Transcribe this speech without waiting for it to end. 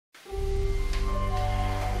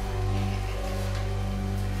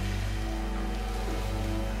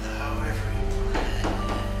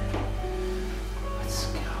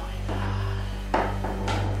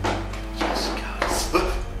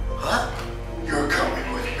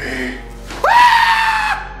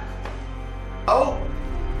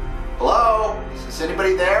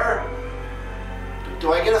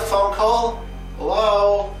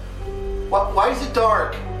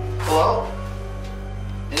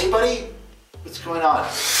Hey, buddy. What's going on?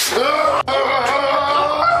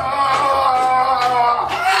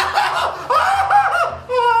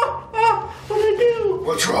 What did I do?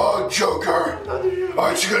 What's wrong, Joker?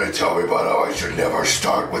 Aren't you gonna tell me about how I should never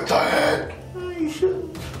start with the head? You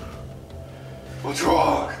shouldn't. What's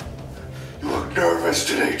wrong? You look nervous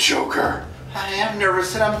today, Joker. I am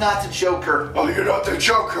nervous and I'm not the Joker. Oh, you're not the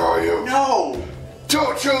Joker, are you? No.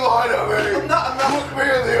 Don't you lie to me! I'm not. Look me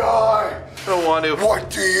in the eye! I don't want to. What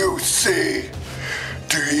do you see?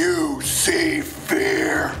 Do you see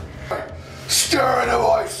fear? Stare into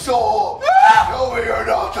my soul! Tell me you're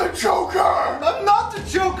not the Joker! I'm not the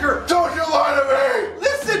Joker. Don't you lie to me!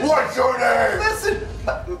 Listen. What's your name? Listen.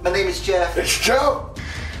 My name is Jeff. It's Jeff?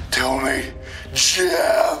 Tell me,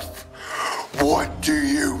 Jeff, what do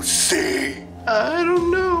you see? I don't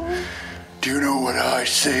know. Do you know what I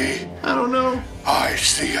see? I don't know. I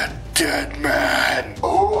see a dead man. Who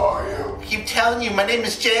are you? I keep telling you, my name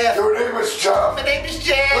is Jeff. Your name is Jeff. My name is The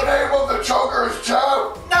Jeff. name of the Joker is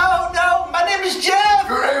Jeff. No, my name is Jeff.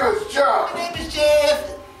 Your name is Jeff. My name is Jeff.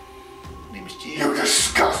 My name is Jeff. You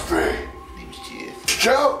disgust me. My name is Jeff.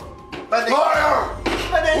 Jeff? My name. Liar!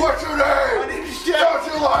 My name. What's your name? My name is Jeff. Don't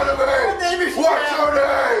you lie to me! My name is What's Jeff. your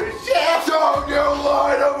name? Jeff. Don't you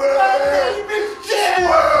lie to me! My name is Jeff.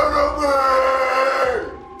 Swear to me!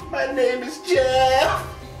 My name is Jeff.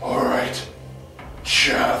 Alright,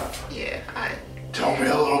 Jeff, Yeah, tell me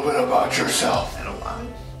a little bit about yourself. I don't want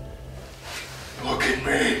it. Look at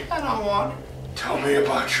me. I don't want it. Tell me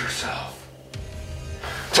about yourself.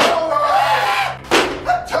 Tell me!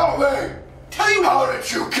 Tell me! Tell you How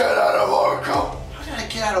did you get out of Arkham? How did I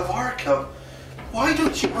get out of Arkham? Why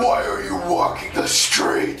don't you? Why are you walking the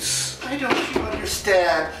streets? Why don't you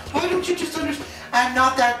understand? Why don't you just understand? I'm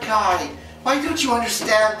not that guy. Why don't you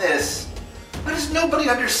understand this? Why does nobody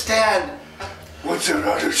understand? What's an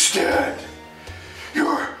understand?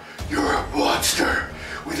 You're a monster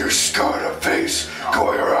with your scarred up face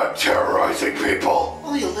going around terrorizing people.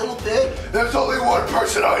 Only a little bit. There's only one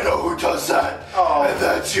person I know who does that. Oh. And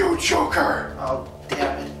that's you, Joker. Oh,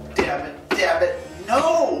 damn it.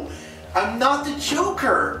 No! I'm not the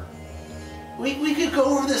Joker. We could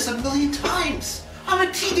go over this a million times. I'm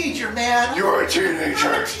a teenager, man. You're a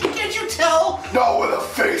teenager. Can't you tell? Not with a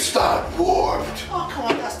face that warped. Oh, come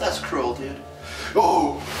on, that's cruel, dude.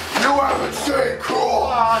 Oh, you haven't stayed cruel.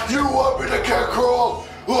 You want me to get cruel?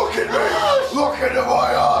 Look at me. Look into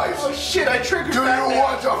my eyes. Oh shit, I triggered Do that you man.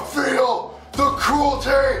 want to feel the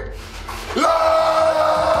cruelty?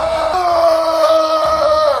 Ah!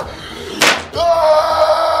 Ah!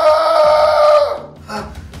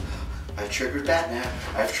 I've triggered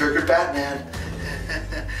Batman.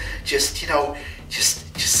 Just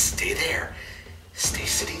stay there. Stay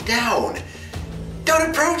sitting down. Don't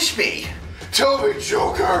approach me. Tell me,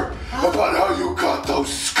 Joker, about how you got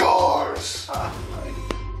those scars.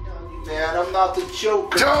 Man, I'm not the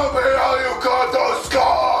Joker. Tell me how you got those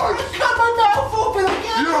scars. I got my mouth open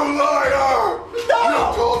again. You liar! No. You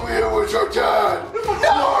told me it was your dad. No.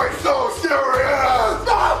 Why so serious?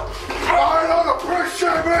 Stop. I don't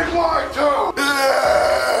appreciate being lied to.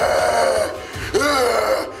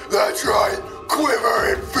 That's right. Quiver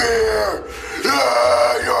in fear.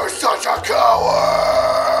 You're such a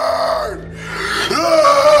coward.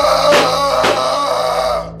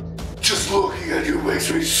 Just looking at you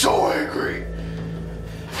makes me so angry.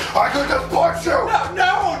 I could just punch you.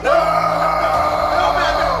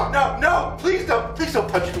 No, please don't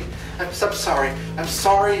punch me. I'm sorry. I'm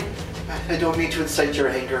sorry. I don't mean to incite your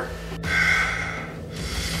anger.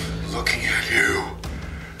 Looking at you,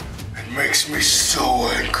 it makes me so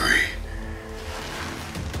angry.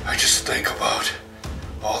 I just think about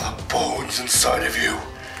all the bones inside of you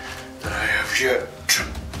that I have yet to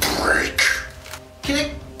break.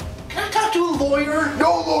 Can I talk to a lawyer?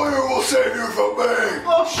 No lawyer will save you from me.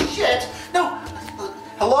 Oh shit! No.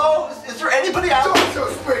 Hello? Is there anybody out? Don't you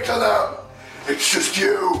speak to them. It's just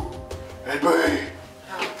you and me.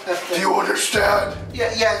 Do you understand?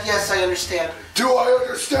 Yes, I understand. Do I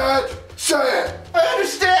understand? Say it. I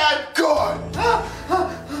understand. Good.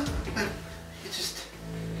 You just,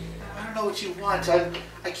 I don't know what you want. I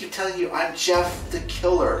keep telling you, I'm Jeff the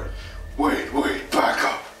Killer. Wait, back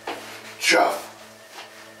up. Jeff,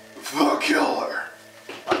 the killer.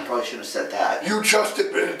 I probably shouldn't have said that. You just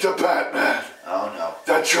admitted to Batman Oh no.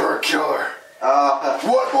 that you're a killer.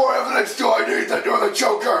 What more evidence do I need that you're the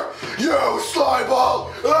Joker? You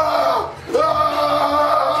slimeball!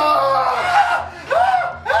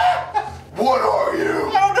 What are you?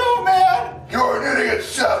 I don't know, man. You're an idiot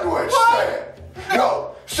sandwich. What? Say it.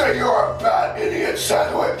 No, say you're a bad idiot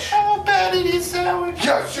sandwich. I'm a bad idiot sandwich.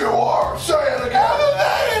 Yes, you are. Say it again. I'm a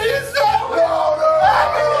bad idiot sandwich.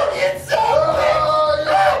 No.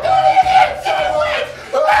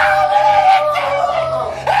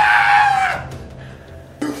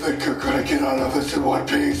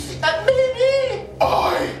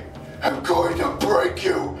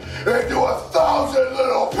 1,000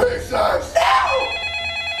 little pieces! No!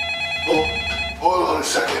 Oh, hold on a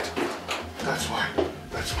second. That's my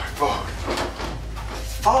phone.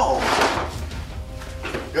 Phone?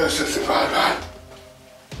 Yes, it's a Batman.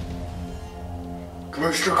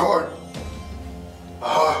 Commissioner Court.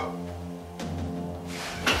 Uh-huh.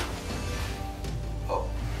 Oh.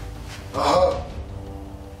 Uh-huh.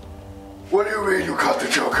 What do you mean you caught the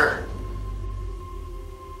Joker?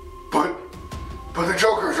 But the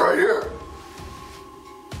Joker's right here.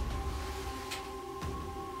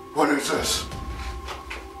 What is this?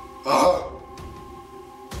 Uh-huh.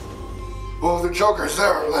 Well, the Joker's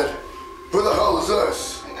there, then who the hell is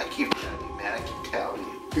this? I keep telling you, man. I keep telling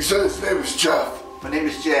you. He said his name is Jeff. My name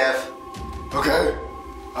is Jeff. Okay.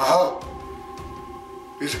 Uh-huh.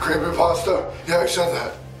 He's a creepypasta? Yeah, I said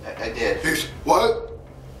that. I did. He's what?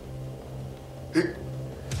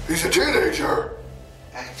 He's a teenager.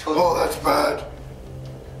 I told you. Oh, that's bad.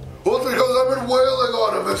 Well, it's because I've been wailing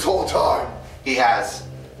on him this whole time. He has.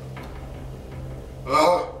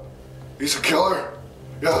 He's a killer?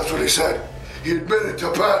 Yeah, that's what he said. He admitted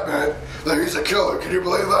to Batman that he's a killer. Can you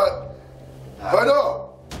believe that? I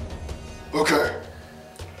know. Okay.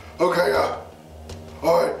 Okay, yeah.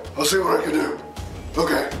 All right, I'll see what I can do.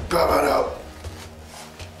 Okay, Batman out.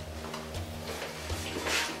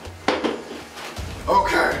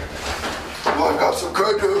 Okay. Well, I've got some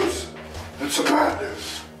good news and some bad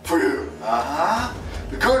news for you. Uh-huh.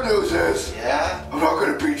 The good news is, Yeah? I'm not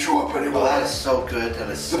going to beat you up anymore. Well, that is so good. That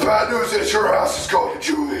is so The bad news is your ass is going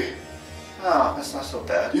to juvie. Oh, that's not so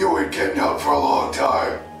bad. You ain't getting out for a long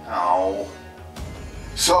time. No.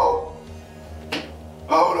 So, I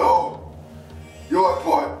don't know. You're like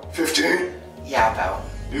what, 15? Yeah, about.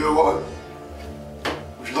 You know what?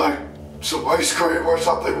 Would you like some ice cream or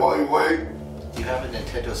something while you wait? Do you have a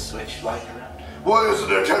Nintendo Switch lying around? What is a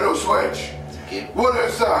Nintendo Switch? It's a game. What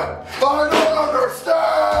is that? I don't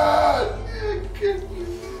understand!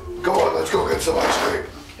 Come on, let's go get some ice cream.